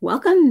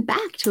Welcome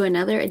back to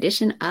another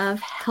edition of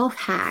Health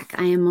Hack.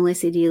 I am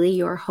Melissa Deely,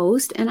 your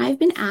host, and I've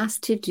been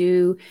asked to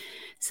do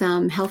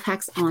some health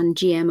hacks on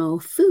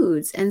GMO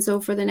foods. And so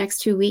for the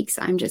next 2 weeks,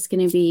 I'm just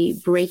going to be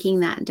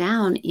breaking that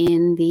down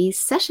in these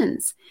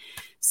sessions.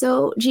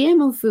 So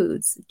GMO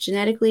foods,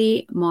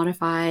 genetically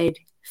modified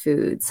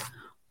foods.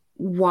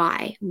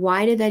 Why?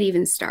 Why did that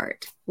even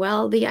start?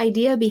 Well, the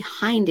idea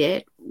behind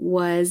it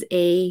was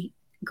a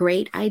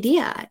great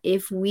idea.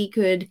 If we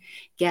could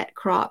get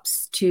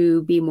crops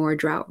to be more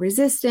drought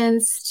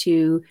resistant,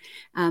 to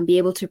be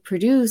able to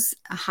produce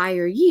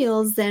higher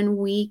yields, then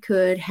we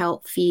could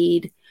help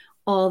feed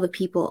all the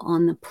people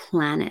on the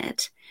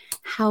planet.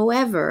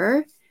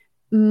 However,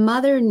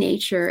 Mother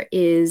Nature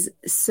is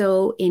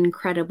so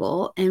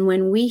incredible. And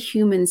when we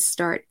humans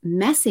start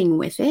messing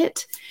with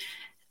it,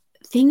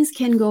 things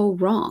can go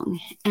wrong.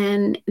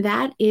 And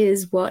that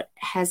is what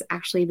has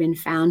actually been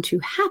found to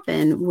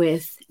happen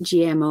with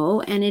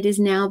GMO. And it has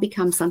now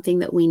become something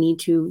that we need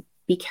to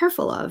be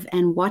careful of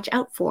and watch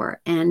out for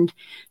and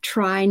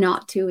try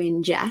not to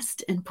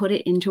ingest and put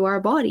it into our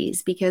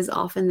bodies, because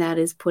often that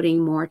is putting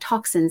more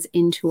toxins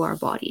into our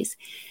bodies.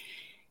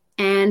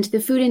 And the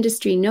food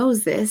industry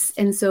knows this.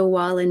 And so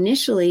while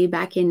initially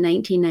back in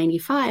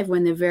 1995,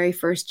 when the very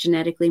first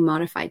genetically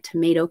modified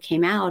tomato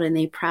came out and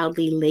they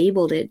proudly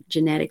labeled it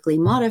genetically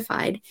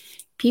modified,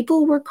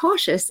 people were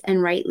cautious,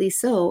 and rightly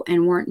so,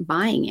 and weren't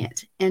buying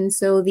it. And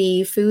so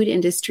the food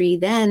industry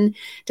then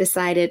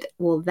decided,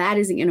 well, that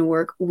isn't going to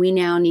work. We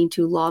now need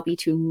to lobby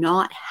to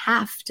not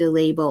have to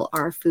label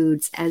our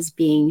foods as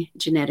being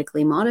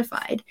genetically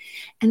modified.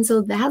 And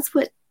so that's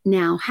what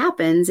now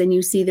happens, and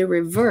you see the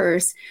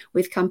reverse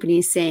with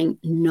companies saying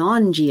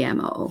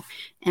non-GMO,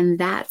 and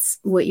that's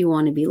what you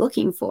want to be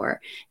looking for.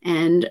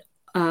 And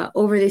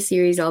over this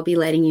series, I'll be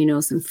letting you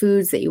know some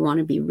foods that you want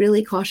to be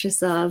really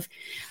cautious of,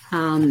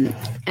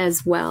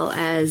 as well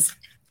as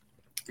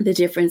the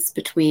difference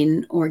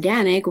between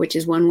organic, which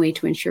is one way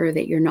to ensure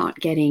that you're not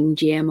getting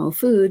GMO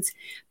foods,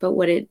 but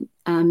what it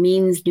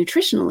means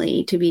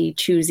nutritionally to be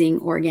choosing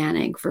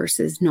organic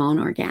versus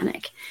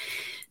non-organic.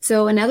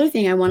 So another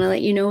thing I want to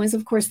let you know is,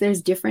 of course,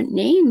 there's different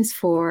names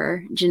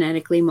for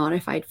genetically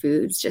modified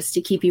foods, just to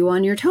keep you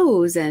on your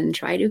toes and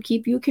try to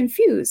keep you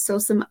confused. So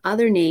some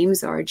other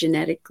names are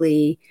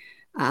genetically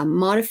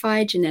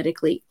modified,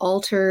 genetically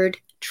altered,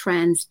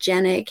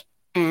 transgenic,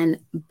 and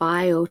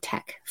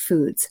biotech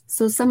foods.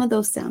 So some of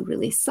those sound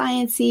really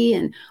sciencey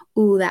and,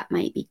 ooh, that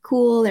might be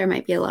cool. There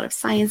might be a lot of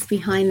science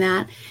behind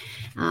that.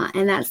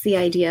 And that's the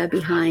idea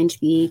behind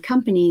the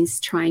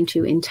companies trying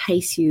to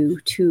entice you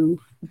to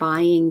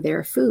buying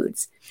their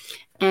foods.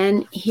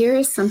 And here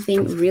is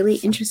something really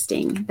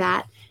interesting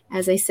that,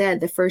 as I said,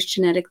 the first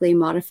genetically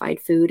modified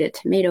food, a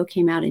tomato,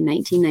 came out in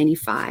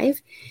 1995,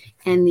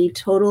 and the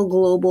total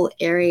global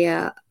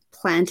area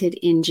planted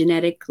in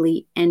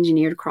genetically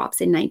engineered crops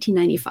in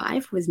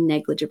 1995 was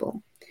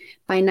negligible.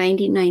 By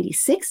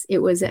 1996, it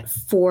was at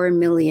 4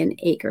 million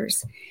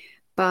acres.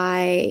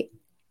 By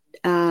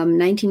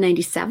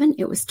 1997,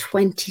 it was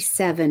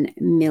 27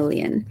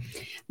 million.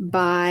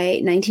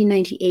 By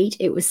 1998,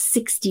 it was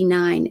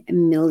 69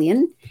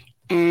 million.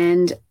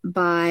 And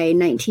by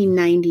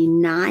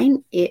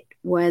 1999, it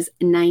was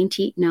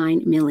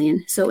 99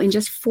 million. So in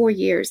just 4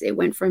 years, it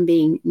went from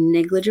being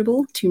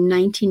negligible to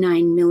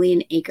 99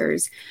 million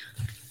acres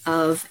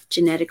of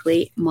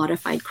genetically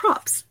modified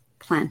crops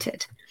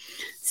planted.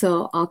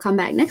 So I'll come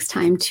back next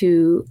time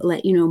to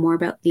let you know more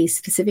about these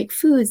specific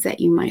foods that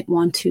you might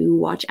want to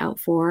watch out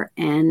for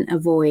and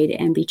avoid,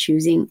 and be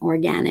choosing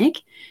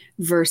organic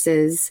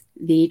versus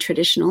the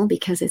traditional,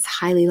 because it's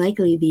highly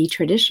likely the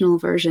traditional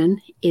version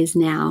is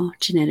now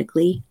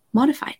genetically modified.